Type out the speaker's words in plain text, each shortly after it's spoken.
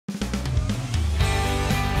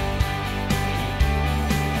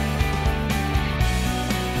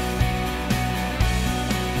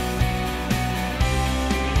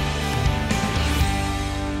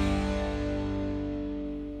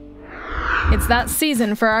It's that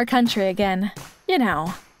season for our country again. You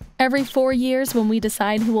know, every 4 years when we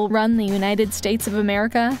decide who will run the United States of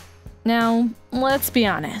America. Now, let's be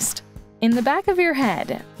honest. In the back of your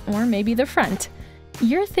head, or maybe the front,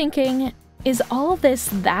 you're thinking, is all this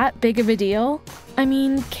that big of a deal? I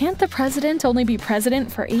mean, can't the president only be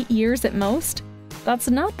president for 8 years at most? That's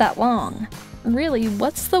not that long. Really,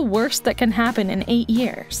 what's the worst that can happen in 8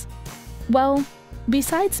 years? Well,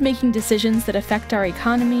 besides making decisions that affect our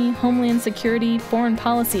economy, homeland security, foreign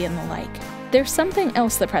policy, and the like, there's something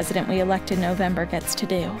else the president we elect in November gets to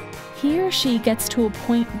do. He or she gets to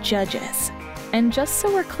appoint judges. And just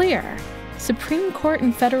so we're clear, Supreme Court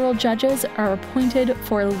and federal judges are appointed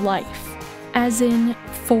for life, as in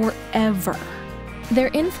forever. Their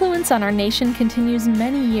influence on our nation continues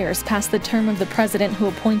many years past the term of the president who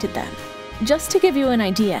appointed them. Just to give you an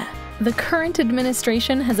idea, the current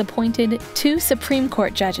administration has appointed 2 Supreme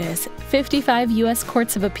Court judges, 55 U.S.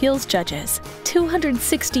 Courts of Appeals judges,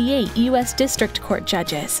 268 U.S. District Court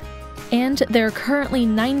judges, and there are currently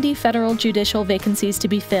 90 federal judicial vacancies to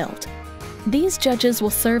be filled. These judges will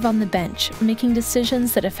serve on the bench, making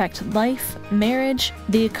decisions that affect life, marriage,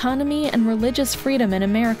 the economy, and religious freedom in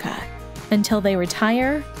America, until they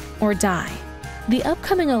retire or die. The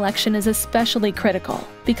upcoming election is especially critical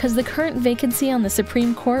because the current vacancy on the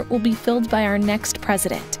Supreme Court will be filled by our next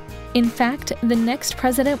president. In fact, the next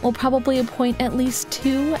president will probably appoint at least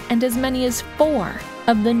 2 and as many as 4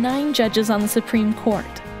 of the 9 judges on the Supreme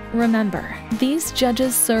Court. Remember, these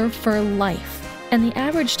judges serve for life, and the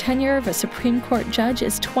average tenure of a Supreme Court judge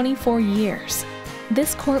is 24 years.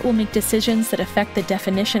 This court will make decisions that affect the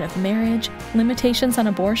definition of marriage, limitations on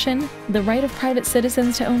abortion, the right of private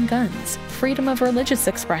citizens to own guns, freedom of religious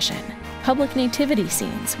expression, public nativity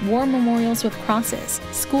scenes, war memorials with crosses,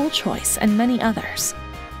 school choice, and many others.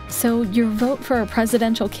 So your vote for a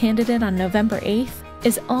presidential candidate on November 8th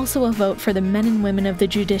is also a vote for the men and women of the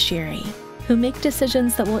judiciary, who make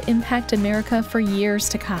decisions that will impact America for years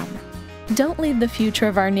to come. Don't leave the future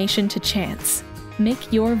of our nation to chance.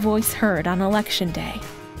 Make your voice heard on Election Day.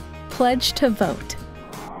 Pledge to vote.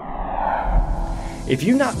 If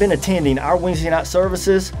you've not been attending our Wednesday night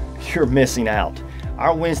services, you're missing out.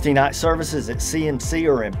 Our Wednesday night services at CMC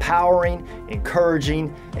are empowering,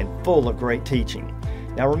 encouraging, and full of great teaching.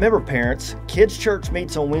 Now remember, parents, Kids Church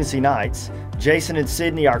meets on Wednesday nights. Jason and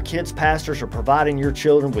Sydney, our kids pastors, are providing your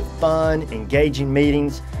children with fun, engaging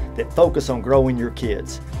meetings that focus on growing your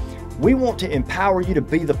kids. We want to empower you to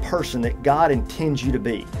be the person that God intends you to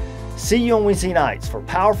be. See you on Wednesday nights for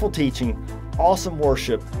powerful teaching, awesome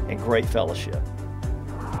worship, and great fellowship.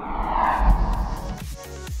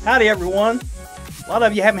 Howdy everyone. A lot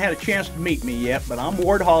of you haven't had a chance to meet me yet, but I'm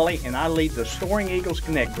Ward Hawley and I lead the Soaring Eagles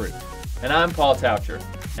Connect group. And I'm Paul Toucher,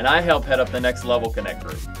 and I help head up the Next Level Connect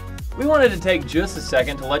group. We wanted to take just a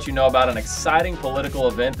second to let you know about an exciting political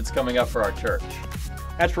event that's coming up for our church.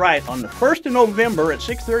 That's right, on the 1st of November at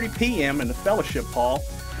 6:30 p.m. in the Fellowship Hall,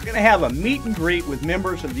 we're going to have a meet and greet with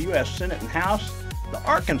members of the U.S. Senate and House, the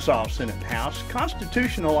Arkansas Senate and House,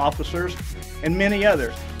 constitutional officers, and many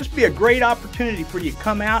others. This will be a great opportunity for you to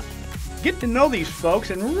come out, get to know these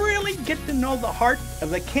folks, and really get to know the heart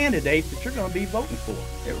of the candidate that you're going to be voting for.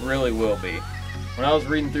 It really will be. When I was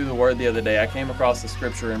reading through the Word the other day, I came across the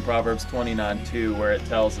scripture in Proverbs 29:2 where it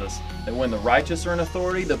tells us that when the righteous are in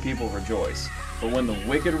authority, the people rejoice. But when the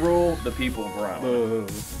wicked rule, the people groan.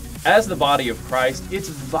 As the body of Christ, it's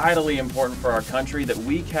vitally important for our country that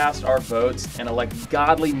we cast our votes and elect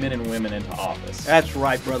godly men and women into office. That's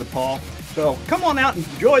right, Brother Paul. So come on out and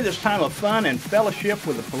enjoy this time of fun and fellowship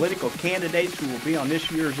with the political candidates who will be on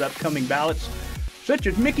this year's upcoming ballots, such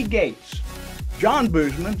as Mickey Gates, John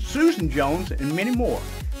Boozman, Susan Jones, and many more.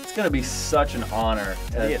 It's going to be such an honor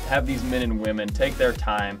to have these men and women take their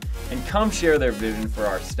time and come share their vision for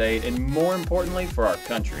our state and, more importantly, for our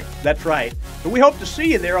country. That's right. So we hope to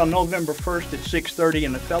see you there on November 1st at 6:30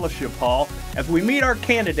 in the Fellowship Hall as we meet our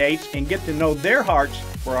candidates and get to know their hearts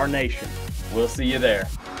for our nation. We'll see you there.